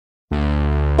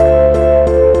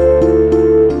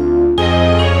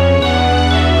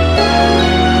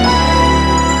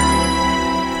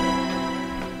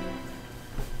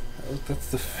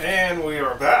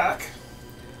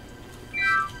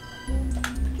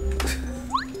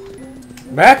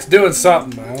Matt's doing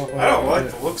something. I don't like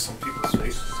the looks on people's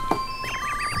faces.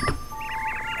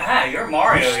 Ah, you're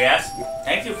Mario, yes.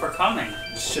 Thank you for coming.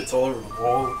 This shit's all over the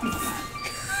wall.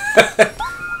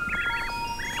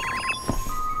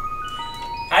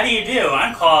 How do you do?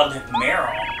 I'm called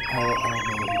Meryl. I don't know what he's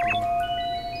doing.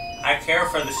 I care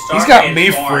for the Star He's got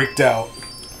me Farm freaked out.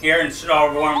 here in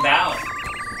Starborn Valley.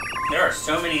 There are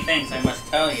so many things I must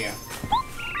tell you.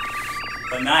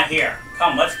 But not here.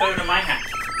 Come, let's go to my house.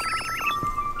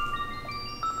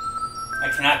 I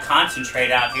cannot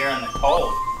concentrate out here in the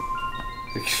cold.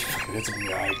 It's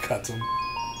me. I cut him.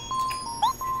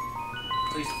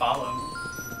 Please follow me.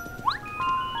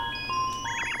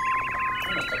 I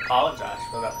must apologize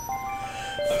for that.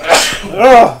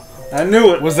 Oh, I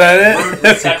knew it. Was that it? Rude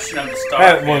reception of the Star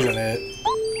That wasn't it.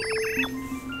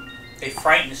 They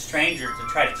frighten strangers to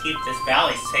try to keep this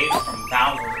valley safe from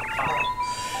Bowser's power.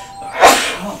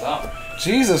 Oh, God.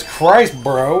 Jesus Christ,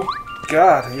 bro.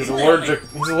 God, he's allergic.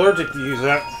 He's allergic to use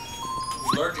that.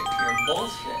 Allergic to your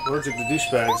bullshit. Allergic to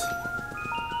douchebags.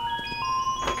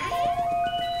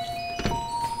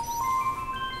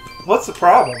 What's the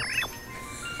problem?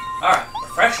 Alright,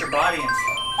 refresh your body and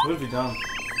soul. What have you done?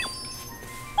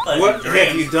 Pleasant What dreams.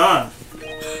 have you done?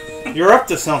 You're up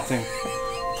to something.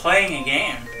 Playing a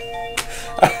game.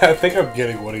 I think I'm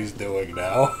getting what he's doing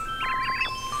now.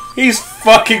 He's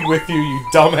fucking with you, you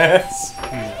dumbass.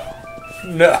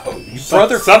 No. You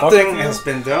brother Something has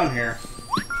been done here.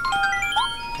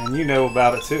 And you know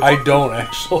about it too. I don't,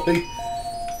 actually.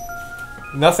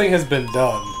 Nothing has been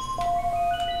done.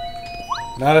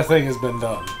 Not a thing has been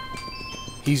done.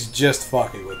 He's just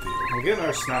fucking with you. We're getting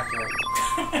our snack out.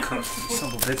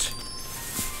 Son of a bitch.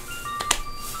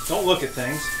 Don't look at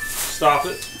things. Stop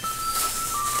it.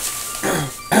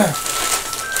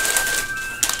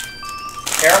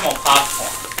 Caramel popcorn.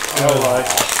 I like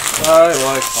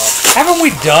popcorn. Haven't we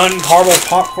done caramel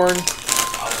popcorn?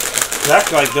 That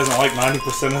guy doesn't like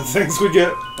 90% of the things we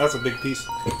get. That's a big piece.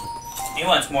 He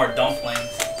wants more dumplings.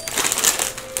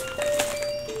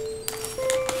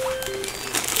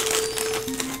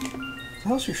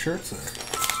 How's your shirt there?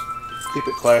 Keep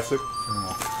it classic.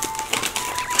 Oh.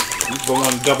 He's going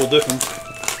on double dipping.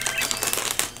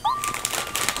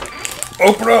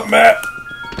 Open up, Matt!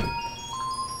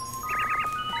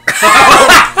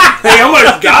 Hey, I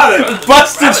almost got it!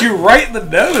 Busted you right in the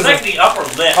nose! It's like the upper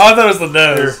lip. Oh, I thought it was the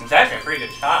nose. It's actually a pretty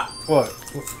good shot. What?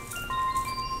 You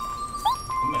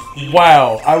must eat.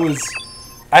 Wow,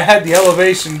 I had the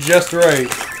elevation just right.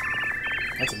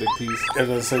 That's a big piece. I was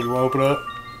gonna say, you wanna open up?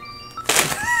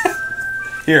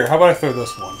 Here, how about I throw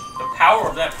this one? The power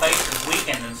of that place is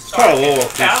weakened and Try a starts little.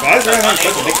 Why is there anything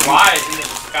such a big piece? rise into the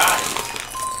sky.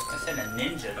 I sent a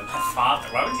ninja to my father.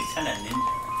 Why would you send a ninja?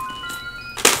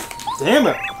 Damn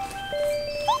it!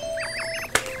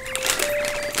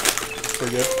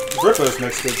 Pretty good. Griffiths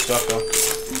makes good stuff though.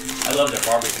 I love their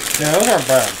barbecue. Yeah, those aren't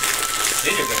bad.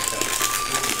 These are good too.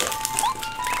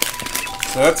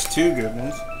 So that's two good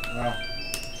ones. Wow.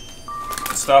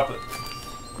 Stop it.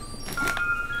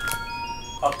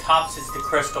 Up top sits the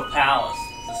Crystal Palace.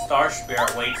 The Star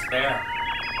Spirit waits there.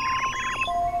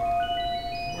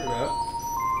 Where that?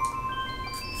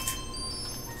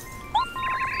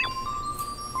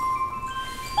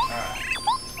 Alright.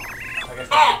 I guess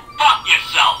Fuck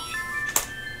yourself!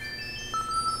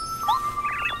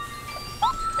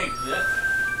 take this.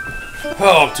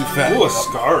 Oh, I'm too fat. Ooh, a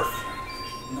scarf.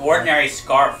 An ordinary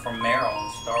scarf from Meryl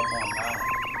in Starborn Valley.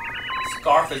 The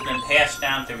scarf has been passed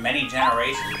down through many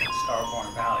generations in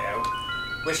Starborn Valley.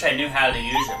 I wish I knew how to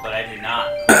use it, but I do not.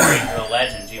 According to the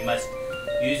legends, you must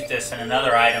use this in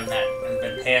another item that has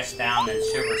been passed down in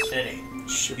Shiver City.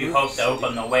 You hope to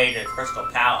open the way to Crystal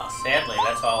Palace. Sadly,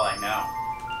 that's all I know.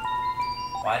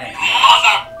 Why didn't you?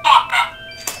 Motherfucker!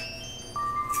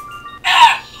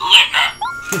 Ass liquor!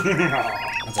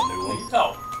 That's a new one.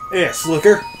 Oh, Yeah,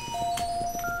 slicker.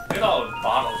 look at all the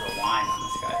bottles of wine on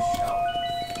this guy's shelf.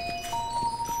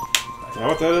 Is that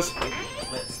what that is?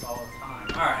 List all the time.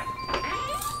 Alright.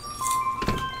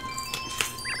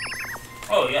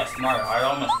 Oh yes, Mario, I'd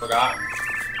almost forgotten.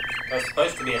 There's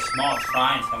supposed to be a small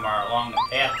shrine somewhere along the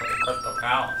path to the Crystal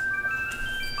Palace.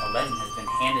 A legend has been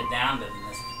handed down in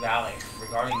this valley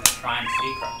regarding the shrine's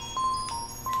secret.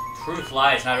 Truth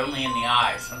lies not only in the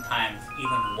eyes, sometimes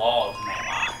even walls may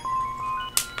lie.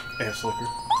 Ass licker.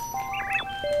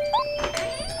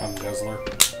 Tongue guzzler.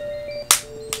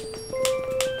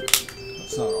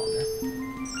 That's not on there.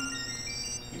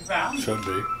 You found it? Should be.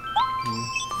 Do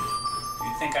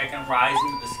you think I can rise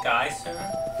into the sky soon?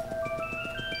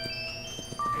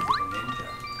 Maybe the ninja.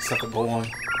 Suck at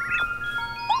bowling.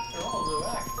 They're all so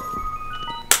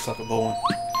active. Suck at bowling.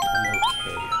 I'm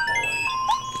okay at bowling.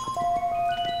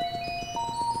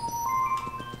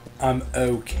 I'm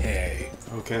okay.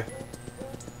 Okay.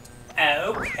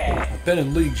 Okay. I've been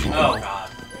in leagues, you Oh know. god.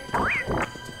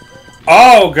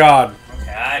 Oh god.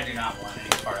 Okay, I do not want any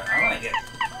part of it. I want to get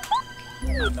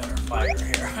a better fighter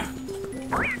here.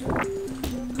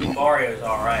 Mario's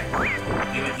alright.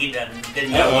 Even he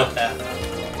didn't know what that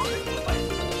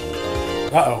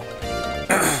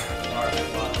Uh-oh.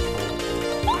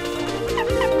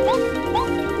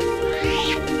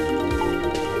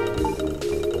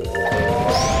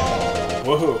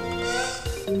 Woohoo.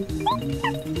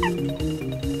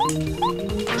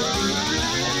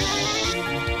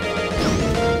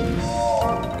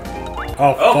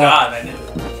 Oh, Oh fuck. god, I knew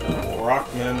it.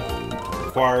 Rockmen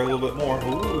require a little bit more.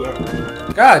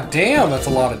 Ooh, God damn, that's a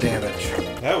lot of damage.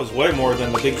 that was way more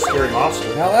than the big scary monster.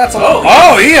 Now that's a Oh,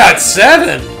 lot. Oh, he got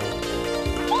 7!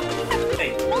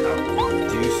 Hey,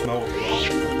 Do you smell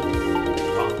it?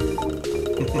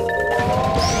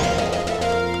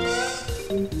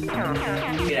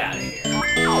 get out of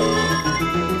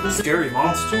here. Scary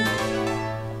monster.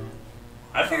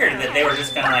 I figured that they were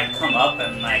just gonna like come up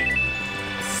and like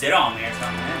sit on me or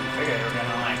something. I didn't figure they were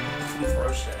gonna like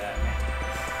throw shit at me.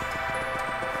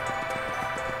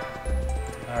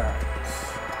 Alright.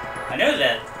 I know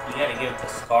that you gotta give the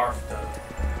scarf to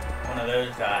one of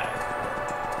those guys.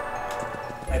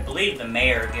 I believe the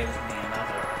mayor gives me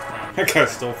another thing. That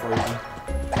guy's still frozen.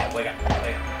 Yeah, wake up.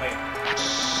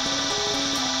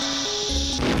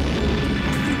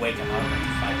 You wake him up and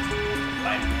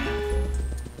fight him.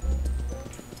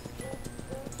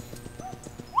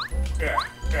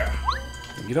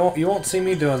 Yeah. You won't see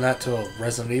me doing that to a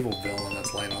Resident Evil villain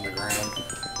that's laying on the ground.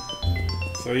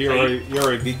 So you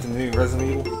already beat the new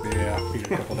Resident Evil? Yeah, beat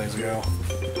it a couple days ago.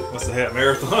 What's the hat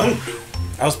marathon?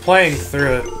 I was playing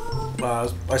through it.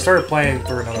 I started playing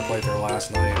through another playthrough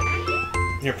last night.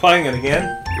 You're playing it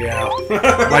again? Yeah.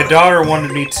 My daughter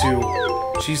wanted me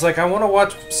to... She's like, I want to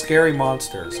watch Scary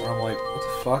Monsters. And I'm like, what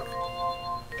the fuck?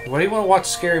 Why do you want to watch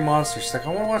Scary Monsters? She's like, I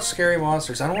want to watch Scary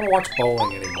Monsters. I don't want to watch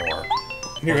bowling anymore.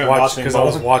 Because I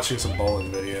was watching some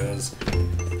bowling videos.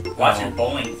 Watching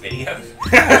bowling videos?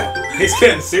 He's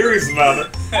getting serious about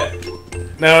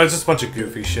it. No, it's just a bunch of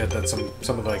goofy shit that some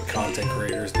of the like content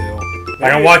creators do.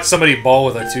 Like I watched somebody bowl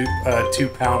with a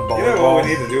 2-pound bowling You know ball. what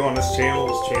we need to do on this channel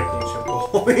is championship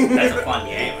bowling. That's a fun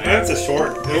game, man. That's a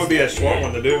short. It would be a short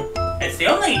one to do. It's the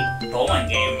only bowling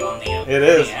game on the NES. It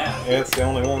is. Yeah. It's the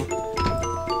only one.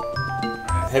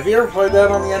 Have you ever played that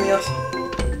on the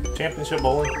NES? Championship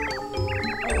bowling?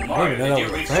 Mario, know did that you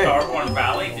was a reach thing. Starborn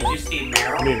Valley? Did you see I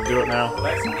Meryl? need to do it now.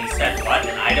 He said, what?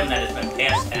 An item that has been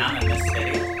passed down in this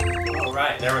city? Oh,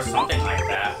 right. There was something like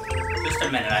that. Just a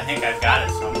minute. I think I've got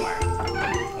it somewhere.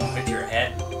 Won't hit your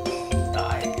head.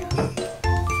 Die again.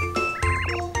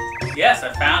 Yes,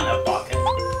 I found a bucket.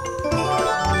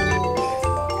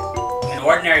 An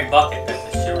ordinary bucket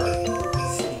that the Shiver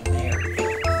City Mayor used.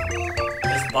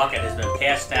 This bucket has been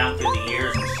passed down through the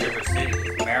years in Shiver City.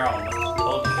 Maryland must have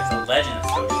told you there's a legend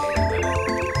associated with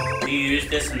it. If you use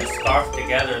this and the scarf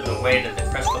together, the way to the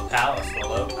Crystal Palace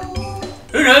will open.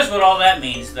 Who knows what all that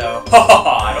means, though?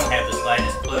 I don't have the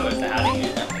slightest clue as to how to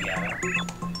use them together.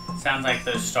 Sounds like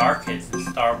those Star Kids in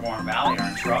Starborn Valley are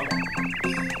in trouble.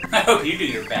 I hope you do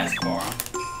your best for them.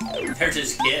 They're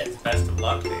just kids. Best of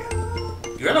luck to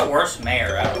you. You're the worst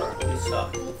mayor ever. You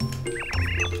suck.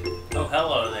 Oh,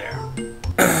 hello there.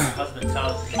 Husband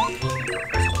tells you he's looking for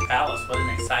Crystal Palace. What an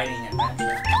exciting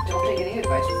adventure. Don't take any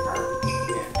advice from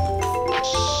her.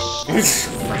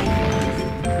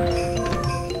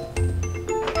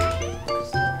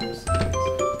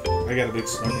 I got a big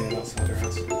snowman outside our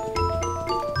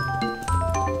house.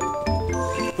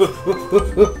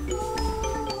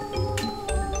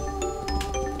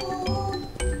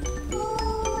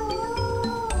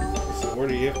 So where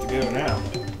do you have to go now?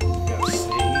 You gotta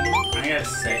save. I gotta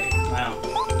save. Well, I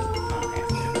don't have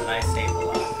to, but I save a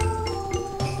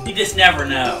lot. You just never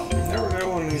know. You never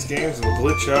know when these games will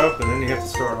glitch up and then you have to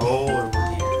start all over.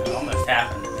 Yeah, it almost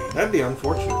happened to me. That'd be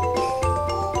unfortunate.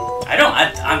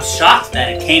 I'm shocked that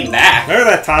it came back. Remember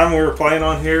that time we were playing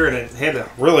on here and it had a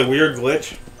really weird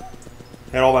glitch?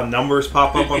 Had all the numbers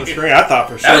pop up on the screen? I thought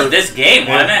for sure. That was this game,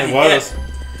 wasn't Yeah, it? it was.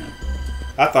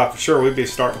 I thought for sure we'd be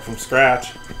starting from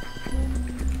scratch.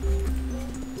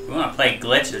 If we want to play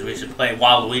glitches, we should play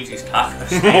Waluigi's Taco Oh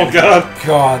Stand. god.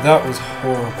 God, that was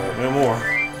horrible. No more.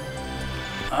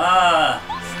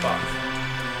 Sparks.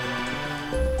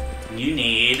 You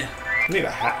need... I need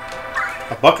a hat.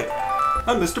 A bucket.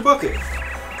 I'm Mr. Bucket.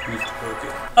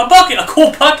 A bucket! A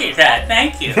cool bucket hat!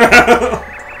 Thank you!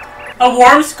 A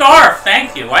warm scarf!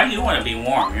 Thank you! Why do you want to be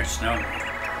warm? You're a snowman.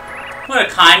 What a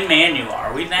kind man you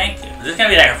are. We thank you. Is this going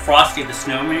to be like a Frosty the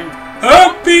Snowman?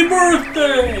 Happy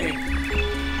birthday!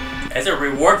 As a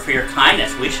reward for your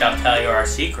kindness, we shall tell you our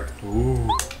secret. Ooh.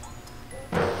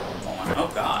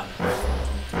 Oh God.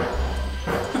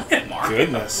 Look at Mark.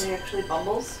 Goodness. Are they actually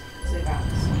bumbles? Because they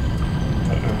bounce.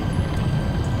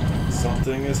 Uh-oh.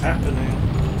 Something is happening.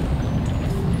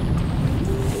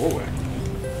 Doorway.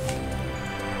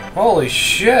 Holy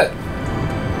shit!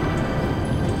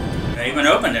 They even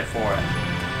opened it for it.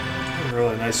 A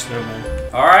really nice snowman.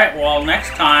 Alright, well,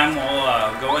 next time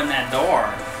we'll go in that door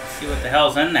and see what the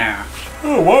hell's in there.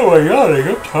 Oh, why am I yawning?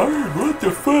 I'm tired. What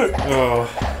the fuck?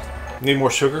 Oh. Need more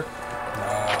sugar?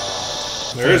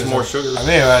 There is more sugar. I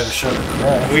may have had to show the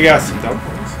crap. We got some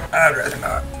dumplings. I'd rather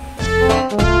not.